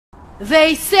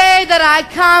They say that I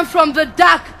come from the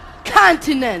dark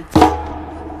continent,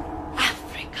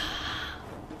 Africa.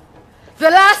 The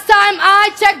last time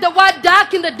I checked the word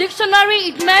dark in the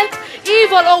dictionary, it meant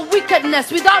evil or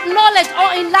wickedness without knowledge or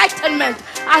enlightenment,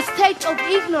 a state of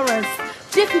ignorance,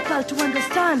 difficult to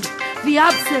understand, the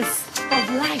absence of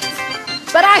light.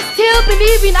 But I still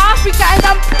believe in Africa, and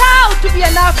I'm proud to be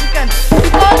an African,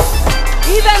 because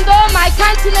even though my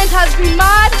continent has been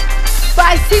marred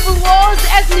by civil wars,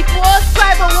 ethnic wars,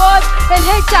 tribal wars, and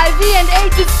HIV and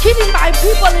AIDS is killing my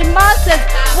people in masses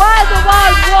while the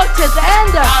world watches,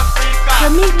 and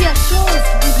the media shows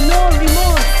with no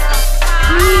remorse.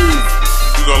 Please.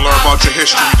 You're gonna learn about your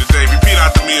history today. Repeat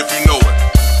after me if you know it.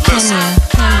 Listen.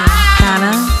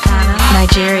 Ghana,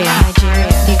 Nigeria,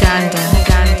 Uganda,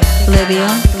 Libya,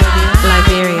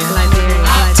 Liberia,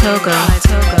 Togo,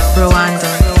 Rwanda,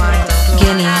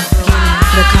 Guinea,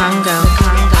 the Congo,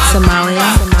 Somalia,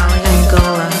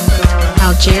 Angola,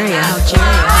 Algeria,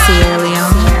 Sierra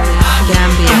Leone,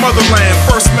 Gambia. The motherland,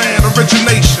 first man,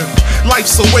 origination.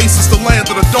 Life's oasis, the land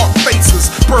of the dark faces.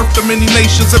 Birth of many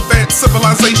nations, advanced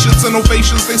civilizations,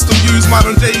 innovations. They still use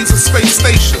modern days as space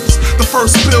stations. The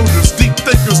first builders, deep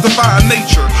thinkers, divine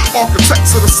nature.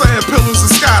 Architects of the sand pillars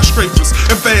and skyscrapers.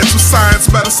 Advanced with science,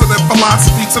 medicine, and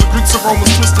philosophy. To the Greeks and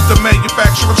Romans twisted to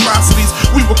manufacture atrocities.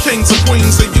 We were kings and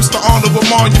queens. They used to honor with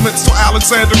monuments till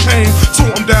Alexander came,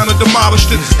 tore them down and demolished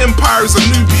it. Empires of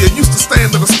Nubia used to stand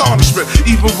in astonishment,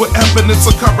 even with evidence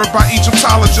uncovered by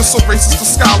Egyptologists. So racist the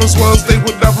scholars were, they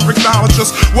would never acknowledge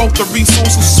us. Wealth of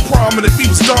resources was prominent, we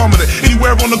was dominant.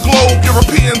 Anywhere on the globe,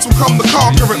 Europeans will come to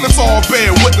conquer it. Let's all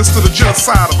bear witness to the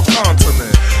genocide of a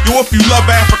continent. Yo, if you love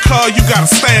Africa, you gotta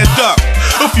stand up.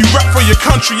 If you rep for your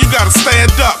country, you gotta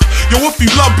stand up. Yo, if you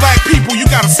love black people, you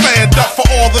gotta stand up for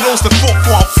all of those that fought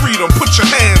for our freedom. Put your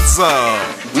hands up.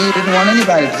 We didn't want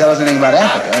anybody to tell us anything about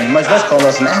Africa, and much less call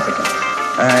us an African.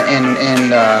 And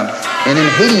in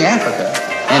hating Africa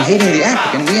and hating the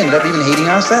African, we ended up even hating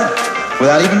ourselves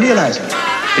without even realizing it.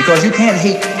 Because you can't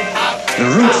hate the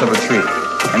roots of a tree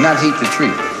and not hate the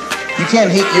tree. You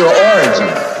can't hate your origin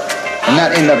and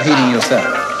not end up hating yourself.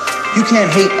 You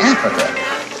can't hate Africa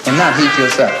and not hate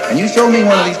yourself. And you show me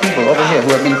one of these people over here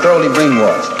who have been thoroughly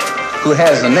brainwashed, who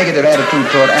has a negative attitude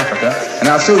toward Africa,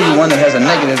 and I'll show you one that has a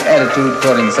negative attitude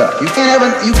toward himself. You can't have a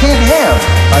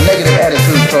negative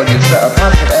attitude toward yourself, a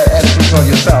positive attitude toward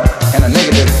yourself, and a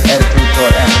negative attitude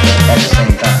toward Africa at the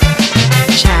same time.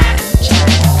 Chad,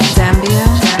 Zambia,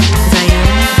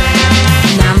 Zaire,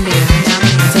 Nambia,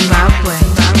 Zimbabwe,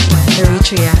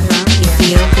 Eritrea,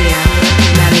 Ethiopia,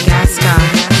 Madagascar,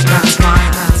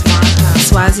 Botswana,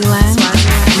 Swaziland,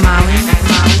 Mali,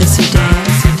 the Sudan,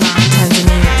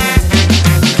 Tanzania,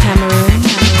 Cameroon,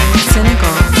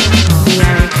 Senegal, the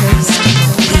Ivory Coast,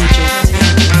 Egypt,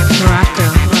 Morocco,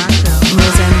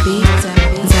 Mozambique,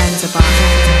 Zanzibar.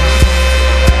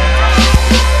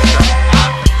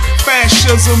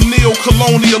 Fascism,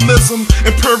 neo-colonialism,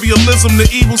 imperialism, the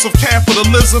evils of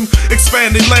capitalism,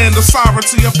 expand their land, the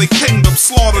sovereignty of their kingdom,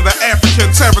 slaughter the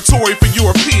African territory for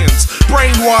Europeans,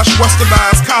 brainwash,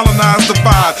 westernize, colonize,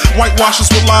 divide, whitewash us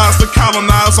with lies that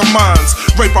colonize our minds,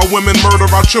 rape our women, murder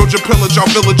our children, pillage our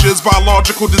villages,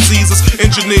 biological diseases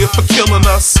engineered for killing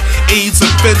us, AIDS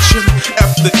invention,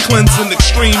 ethnic cleansing,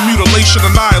 extreme mutilation,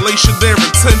 annihilation, their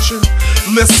intention.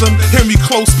 Listen, hear me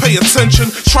close, pay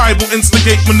attention. Tribal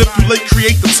instigate, manipulate,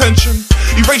 create the tension.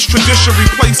 Erase tradition,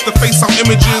 replace the face, our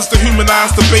images,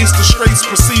 dehumanize, debase, disgrace,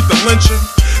 proceed the lynching.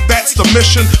 That's the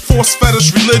mission, force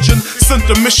fetish religion. Sent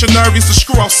the missionaries to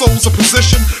screw our souls a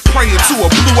position. Praying to a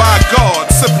blue-eyed God,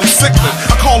 simply sickening.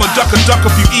 I call a duck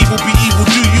if you evil, be evil,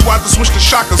 do you? I just wish the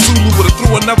Shaka Zulu would've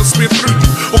threw another spear through you.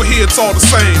 Over here it's all the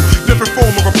same, different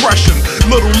form of oppression.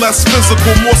 Little less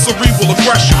physical, more cerebral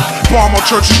aggression. Bomb our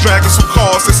churches, drag us from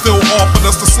cars, they still offering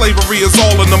us. The slavery is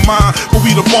all in the mind, but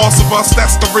we the boss of us.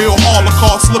 That's the real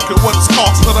Holocaust, look at what it's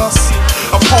costing us.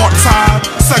 Apartheid,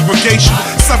 segregation,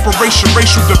 separation,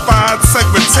 racial divide,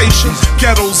 segmentation.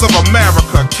 Ghettos of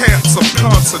America, camps of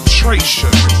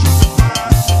concentration.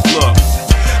 Look,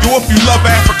 yo, if you love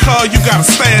Africa, you gotta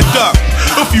stand up.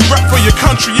 If you rep for your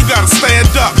country, you gotta stand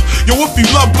up. Yo, if you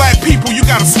love black people, you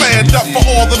gotta stand up for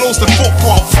all of those that fought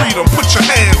for our freedom. Put your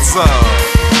hands up.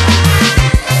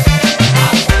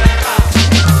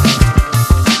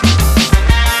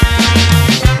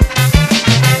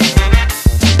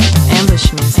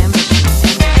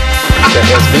 That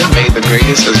has been made the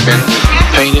greatest has been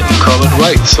painted and colored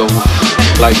white. So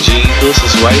like Jesus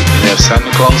is white, you have Santa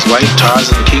Claus white,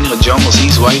 Tarzan the King of the Jungle,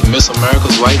 he's white, Miss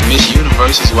America's white, Miss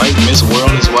Universe is white, Miss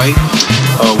World is white,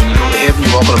 When you go to heaven,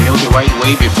 you walk on a milky white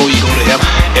way. Before you go to heaven,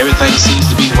 everything seems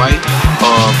to be white.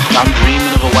 I'm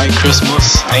dreaming of a white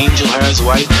Christmas. Angel hair is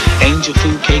white, angel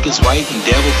food cake is white, and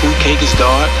devil food cake is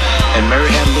dark. And Mary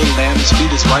had a little lamb, his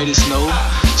feet as white as snow.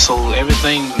 So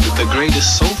everything, the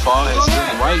greatest so far has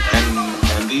been white,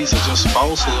 and these are just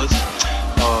falsehoods.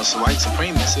 So white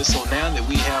supremacists. So now that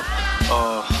we have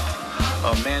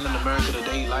a man in America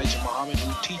today, Elijah Muhammad,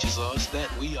 who teaches us that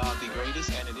we are the greatest,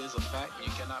 and it is a fact,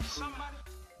 you cannot prove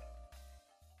it.